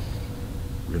Harkon,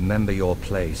 remember your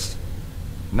place.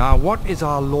 Now what is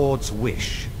our Lord's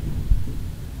wish?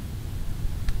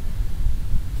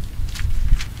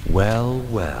 Well,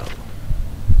 well.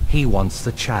 He wants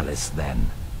the chalice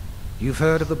then. You've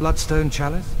heard of the Bloodstone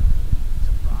Chalice?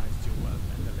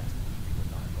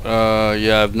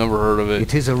 Yeah, I've never heard of it.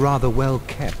 It is a rather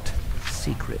well-kept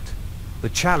secret. The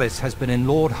chalice has been in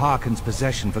Lord Harkon's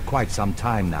possession for quite some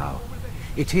time now.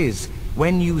 It is,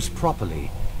 when used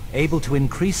properly, able to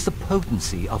increase the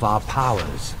potency of our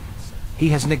powers. He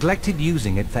has neglected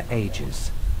using it for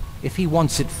ages. If he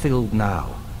wants it filled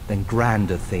now, then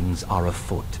grander things are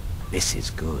afoot. This is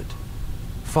good.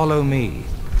 Follow me.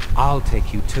 I'll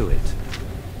take you to it.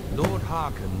 Lord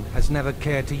Harkon has never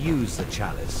cared to use the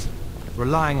chalice,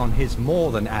 relying on his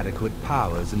more than adequate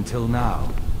powers until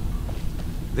now.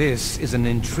 This is an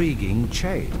intriguing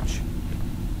change.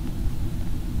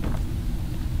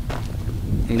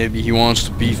 Maybe he wants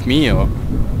to beef me up.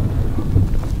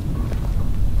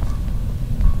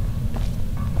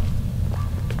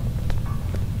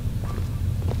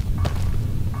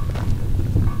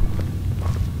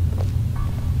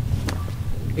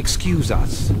 Excuse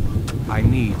us. I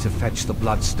need to fetch the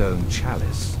Bloodstone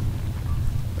Chalice.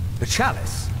 The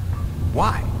chalice?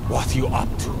 Why? What you up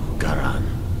to, Garan?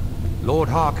 Lord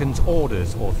Harkon's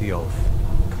orders, Orthiolf.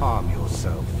 Calm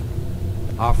yourself.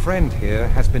 Our friend here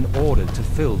has been ordered to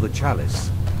fill the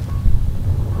chalice.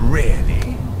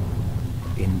 Really?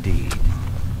 Indeed.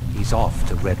 He's off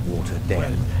to Redwater Den.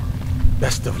 Well,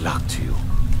 best of luck to you.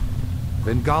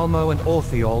 Vingalmo and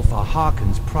Orthiolf are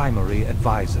Harkon's primary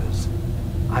advisors.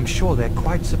 I'm sure they're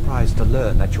quite surprised to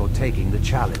learn that you're taking the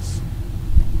chalice.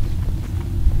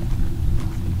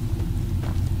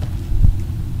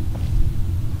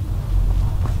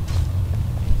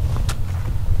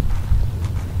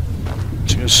 I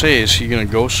was gonna say, is he gonna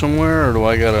go somewhere, or do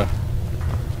I gotta...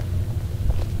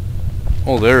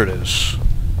 Oh, there it is.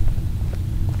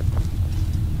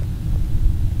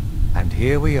 And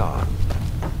here we are.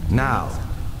 Now,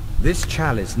 this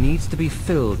chalice needs to be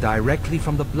filled directly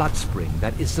from the bloodspring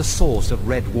that is the source of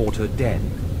Redwater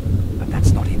Den. But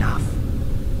that's not enough.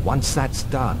 Once that's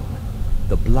done,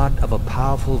 the blood of a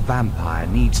powerful vampire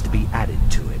needs to be added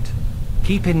to it.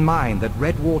 Keep in mind that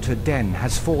Redwater Den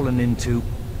has fallen into,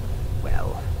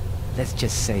 well, let's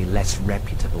just say less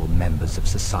reputable members of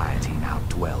society now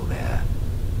dwell there.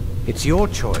 It's your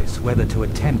choice whether to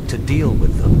attempt to deal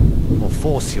with them or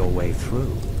force your way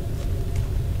through.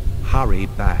 Hurry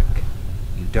back.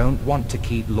 You don't want to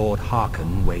keep Lord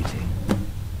Harkon waiting.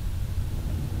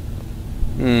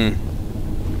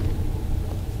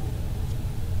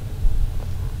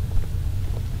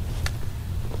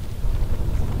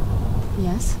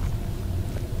 Yes?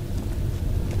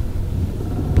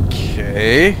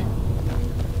 Okay.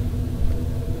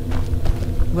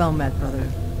 Well met, brother.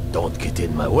 Don't get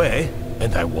in my way,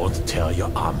 and I won't tear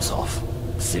your arms off.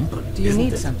 Simple, Do you isn't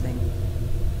need it? something?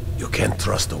 You can't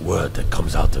trust a word that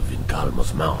comes out of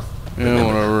Vingalmo's mouth. Yeah,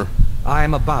 Remember whatever. I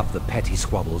am above the petty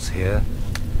squabbles here.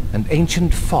 An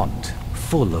ancient font,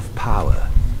 full of power.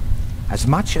 As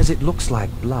much as it looks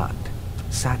like blood,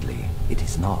 sadly, it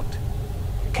is not.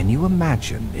 Can you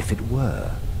imagine if it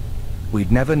were?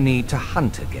 We'd never need to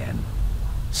hunt again.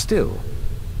 Still,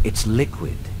 its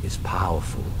liquid is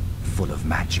powerful, full of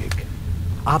magic.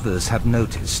 Others have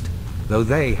noticed, though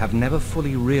they have never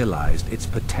fully realized its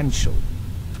potential.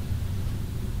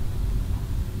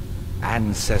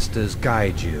 Ancestors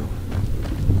guide you.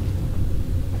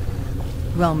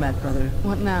 Well met, brother.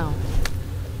 What now?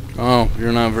 Oh,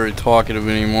 you're not very talkative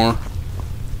anymore.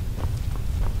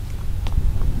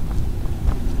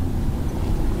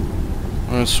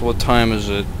 So what time is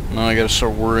it? Now I gotta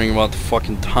start worrying about the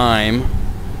fucking time.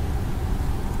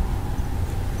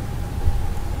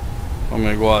 I'm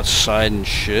gonna go outside and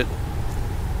shit.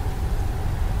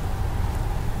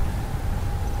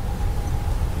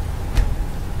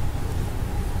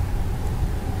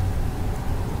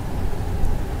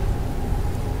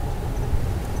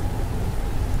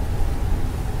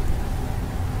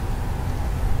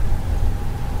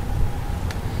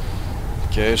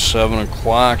 Okay, 7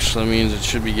 o'clock, so that means it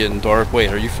should be getting dark. Wait,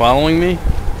 are you following me?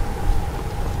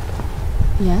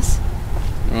 Yes?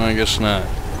 No, I guess not.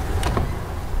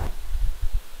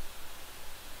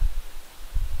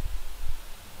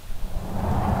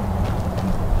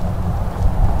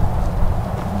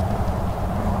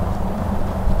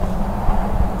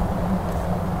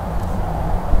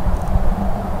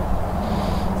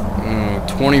 Mm,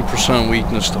 20%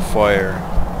 weakness to fire.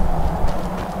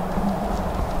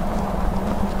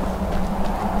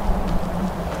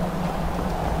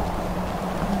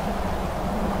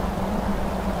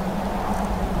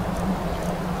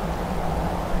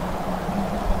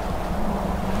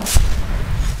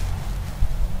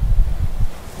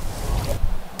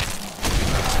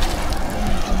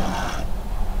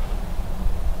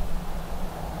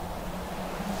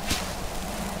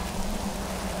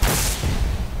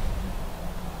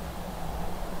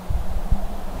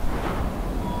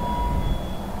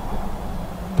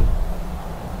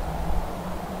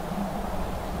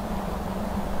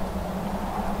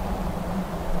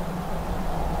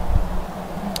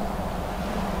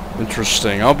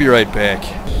 Interesting. I'll be right back.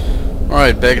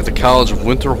 Alright, back at the College of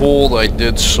Winterhold, I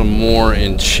did some more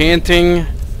enchanting.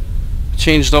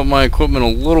 Changed up my equipment a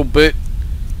little bit.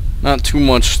 Not too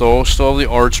much though. Still have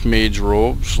the Archmage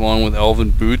robes, along with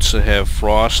Elven boots that have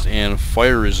frost and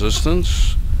fire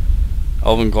resistance.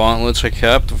 Elven gauntlets I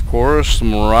kept, of course. The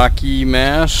Meraki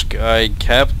mask I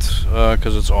kept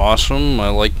because it's awesome. I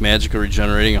like magic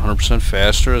regenerating 100%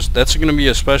 faster. That's going to be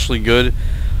especially good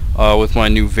with my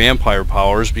new vampire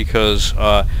powers, because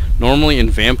normally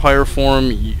in vampire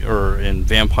form, or in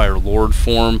vampire lord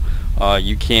form,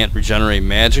 you can't regenerate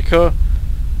magicka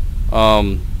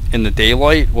in the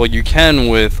daylight. Well, you can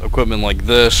with equipment like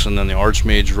this, and then the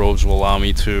Archmage robes will allow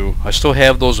me to. I still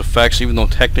have those effects, even though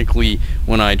technically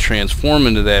when I transform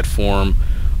into that form,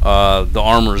 the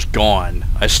armor's gone.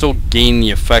 I still gain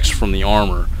the effects from the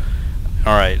armor.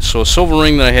 Alright, so a silver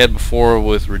ring that I had before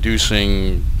with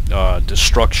reducing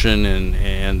destruction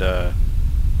and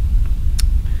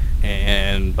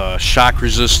shock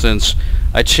resistance,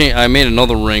 I made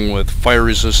another ring with fire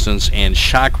resistance and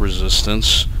shock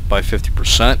resistance by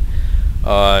 50%.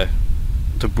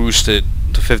 To boost it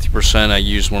to 50%, I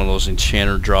used one of those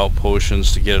enchanter drought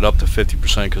potions to get it up to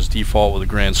 50%, because default with a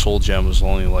Grand Soul Gem was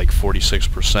only like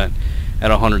 46% at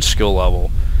 100 skill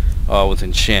level with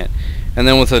enchant. And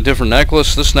then with a different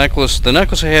necklace, the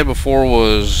necklace I had before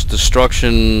was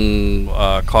destruction,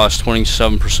 cost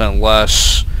 27%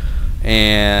 less,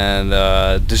 and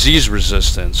disease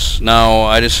resistance. Now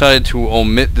I decided to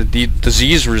omit the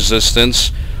disease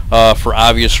resistance for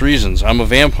obvious reasons. I'm a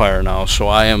vampire now, so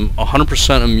I am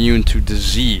 100% immune to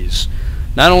disease.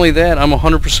 Not only that, I'm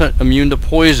 100% immune to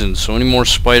poison, so any more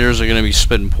spiders are going to be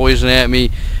spitting poison at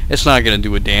me. It's not going to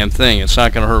do a damn thing. It's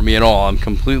not going to hurt me at all. I'm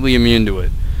completely immune to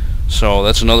it. So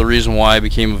that's another reason why I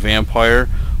became a vampire,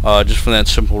 just for that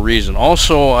simple reason.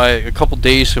 Also, a couple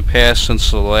days have passed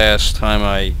since the last time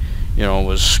I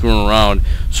was screwing around,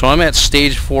 so I'm at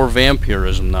stage 4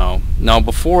 vampirism now. Now,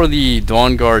 before the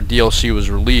Dawnguard DLC was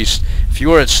released, if you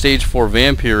were at stage 4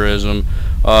 vampirism,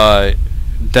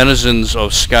 denizens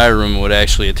of Skyrim would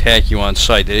actually attack you on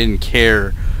sight. They didn't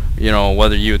care,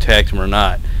 whether you attacked them or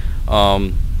not.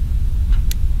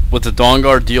 With the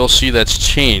Dawnguard DLC, that's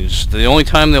changed. The only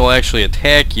time they'll actually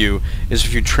attack you is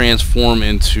if you transform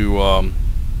into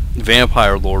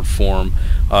vampire lord form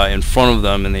in front of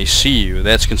them and they see you.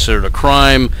 That's considered a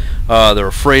crime. They're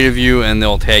afraid of you and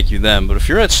they'll attack you then. But if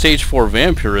you're at stage 4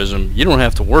 vampirism, you don't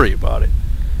have to worry about it.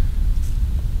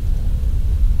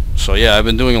 So yeah, I've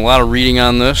been doing a lot of reading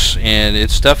on this, and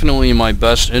it's definitely in my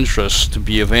best interest to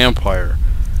be a vampire.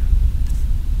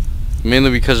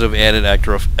 Mainly because of added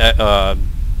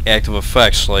active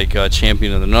effects like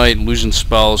Champion of the Night. Illusion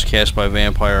spells cast by a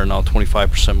vampire are now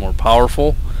 25% more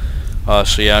powerful.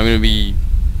 So yeah, I'm going to be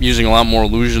using a lot more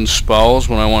illusion spells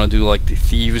when I want to do like the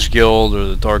Thieves Guild or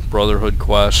the Dark Brotherhood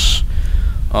quests.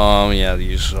 Yeah,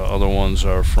 these other ones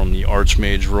are from the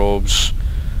Archmage robes.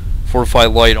 Fortify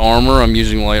light armor. I'm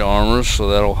using light armor, so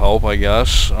that'll help, I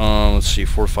guess. Let's see,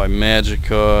 Fortify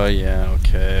Magicka. Yeah,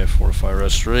 okay. Fortify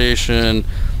Restoration.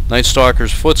 Night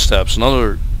Stalker's Footsteps.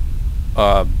 Another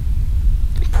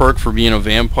perk for being a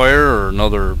vampire, or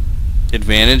another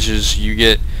advantage, is you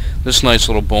get this nice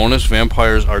little bonus.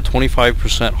 Vampires are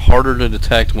 25% harder to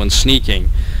detect when sneaking.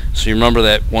 So you remember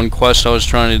that one quest I was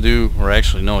trying to do? Or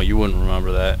actually, no, you wouldn't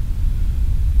remember that.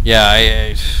 Yeah,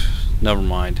 I never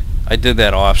mind. I did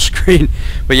that off screen.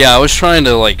 But yeah, I was trying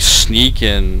to like sneak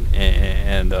and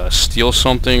steal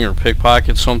something or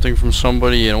pickpocket something from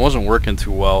somebody, and it wasn't working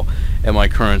too well at my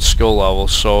current skill level.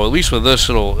 So at least with this,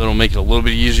 it'll make it a little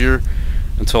bit easier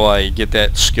until I get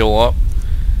that skill up.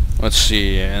 Let's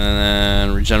see, and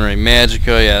then Regenerate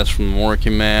Magicka, yeah, that's from the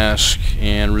Moriki Mask,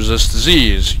 and Resist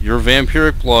Disease. Your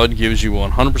vampiric blood gives you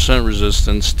 100%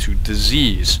 resistance to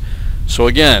disease. So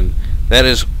again, that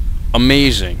is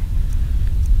amazing.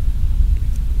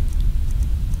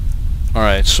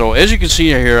 Alright, so as you can see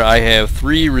here, I have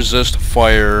 3 Resist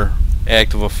Fire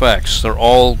active effects. They're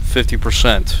all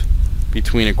 50%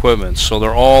 between equipment, so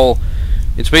they're all,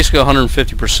 it's basically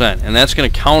 150%, and that's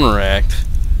going to counteract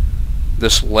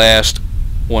this last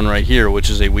one right here, which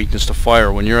is a weakness to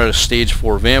fire. When you're at a stage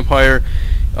 4 vampire,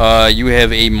 you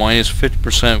have a minus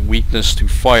 50% weakness to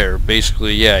fire.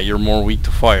 Basically, yeah, you're more weak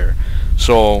to fire.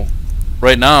 So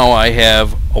right now I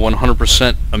have a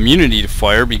 100% immunity to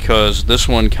fire, because this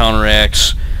one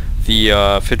counteracts the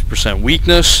 50%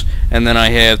 weakness, and then I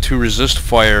have 2 resist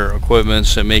fire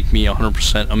equipments that make me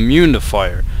 100% immune to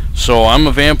fire. So I'm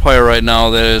a vampire right now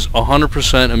that is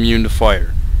 100% immune to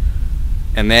fire,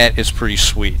 and that is pretty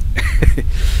sweet.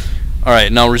 All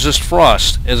right, now resist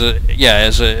frost as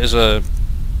a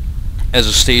as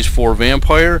a stage 4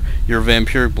 vampire, your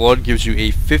vampiric blood gives you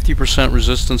a 50%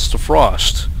 resistance to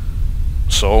frost.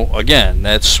 So again,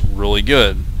 that's really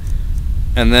good.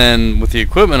 And then with the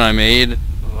equipment I made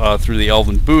through the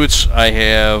elven boots, I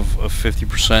have a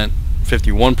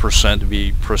 51% to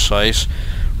be precise,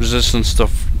 resistance to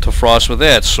frost with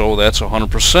that. So that's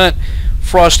 100%.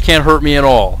 Frost can't hurt me at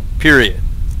all, period.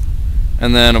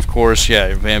 And then of course,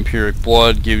 yeah, vampiric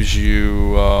blood gives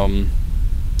you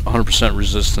 100%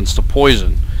 resistance to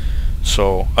poison.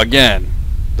 So again,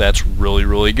 that's really,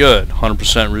 really good.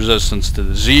 100% resistance to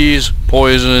disease,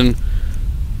 poison,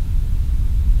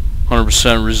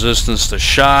 100% resistance to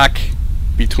shock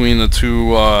between the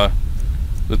two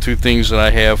things that I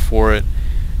have for it.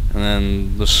 And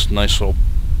then this nice little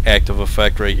active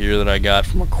effect right here that I got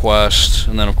from a quest.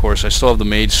 And then of course I still have the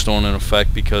Mage Stone in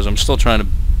effect because I'm still trying to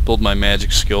build my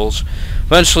magic skills.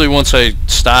 Eventually, once I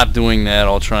stop doing that,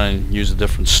 I'll try and use a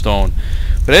different stone.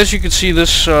 But as you can see,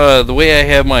 this the way I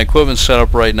have my equipment set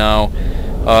up right now,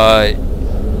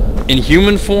 in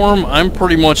human form, I'm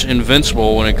pretty much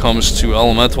invincible when it comes to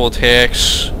elemental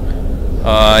attacks.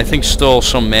 I think still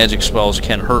some magic spells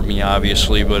can hurt me,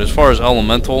 obviously, but as far as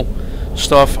elemental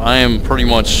stuff, I am pretty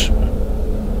much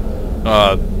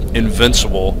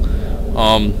invincible.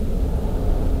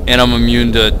 And I'm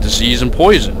immune to disease and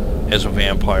poison as a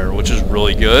vampire, which is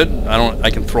really good.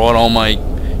 I can throw out all my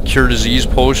cure disease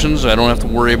potions. I don't have to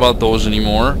worry about those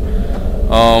anymore.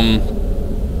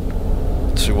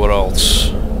 Let's see what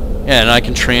else. Yeah, and I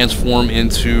can transform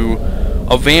into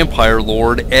a vampire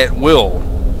lord at will.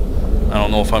 I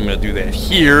don't know if I'm going to do that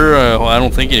here. I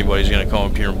don't think anybody's going to come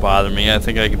up here and bother me. I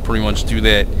think I can pretty much do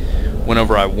that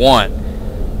whenever I want.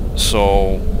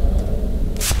 So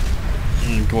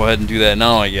go ahead and do that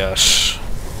now, I guess.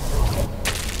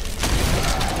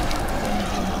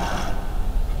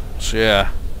 So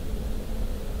yeah.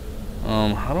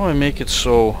 How do I make it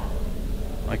so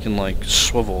I can like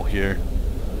swivel here?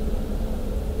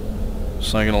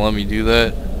 It's not gonna let me do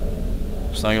that.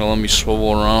 It's not gonna let me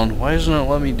swivel around. Why isn't it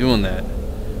let me doing that?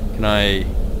 Can I?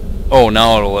 Oh,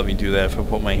 now it'll let me do that if I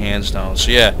put my hands down.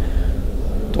 So yeah,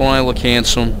 don't I look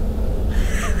handsome?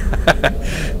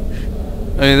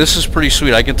 I mean, this is pretty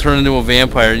sweet. I can turn into a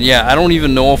vampire. And yeah, I don't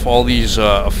even know if all these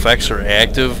effects are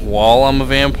active while I'm a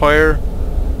vampire.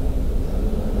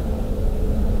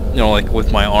 You know, like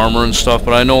with my armor and stuff.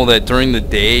 But I know that during the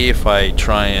day, if I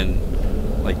try and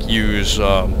like use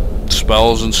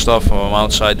spells and stuff, if I'm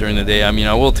outside during the day, I mean,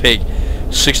 I will take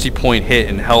 60-point hit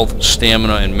in health,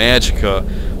 stamina, and magicka,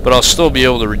 but I'll still be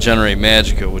able to regenerate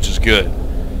magicka, which is good.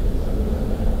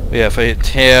 But yeah, if I hit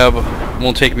tab, it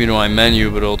won't take me to my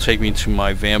menu, but it'll take me to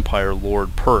my Vampire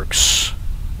Lord perks,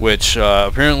 which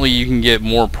apparently you can get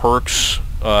more perks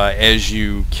as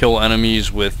you kill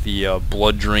enemies with the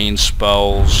blood drain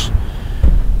spells.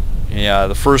 Yeah,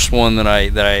 the first one that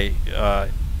I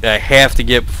have to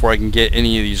get before I can get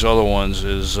any of these other ones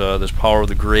is this Power of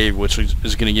the Grave, which is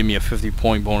going to give me a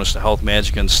 50-point bonus to health,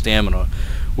 magic, and stamina,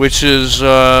 which is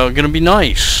going to be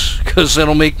nice because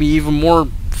that'll make me even more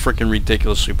freaking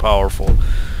ridiculously powerful.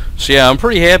 So yeah, I'm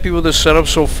pretty happy with this setup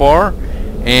so far,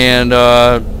 and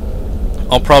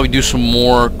I'll probably do some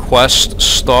more quest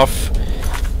stuff.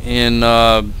 And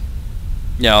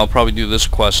yeah, I'll probably do this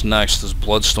quest next, this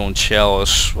Bloodstone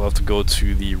Chalice. We'll have to go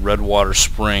to the Redwater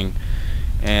Spring,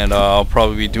 and I'll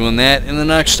probably be doing that in the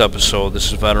next episode.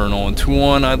 This is Veteran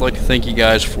 0121. I'd like to thank you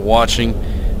guys for watching,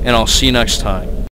 and I'll see you next time.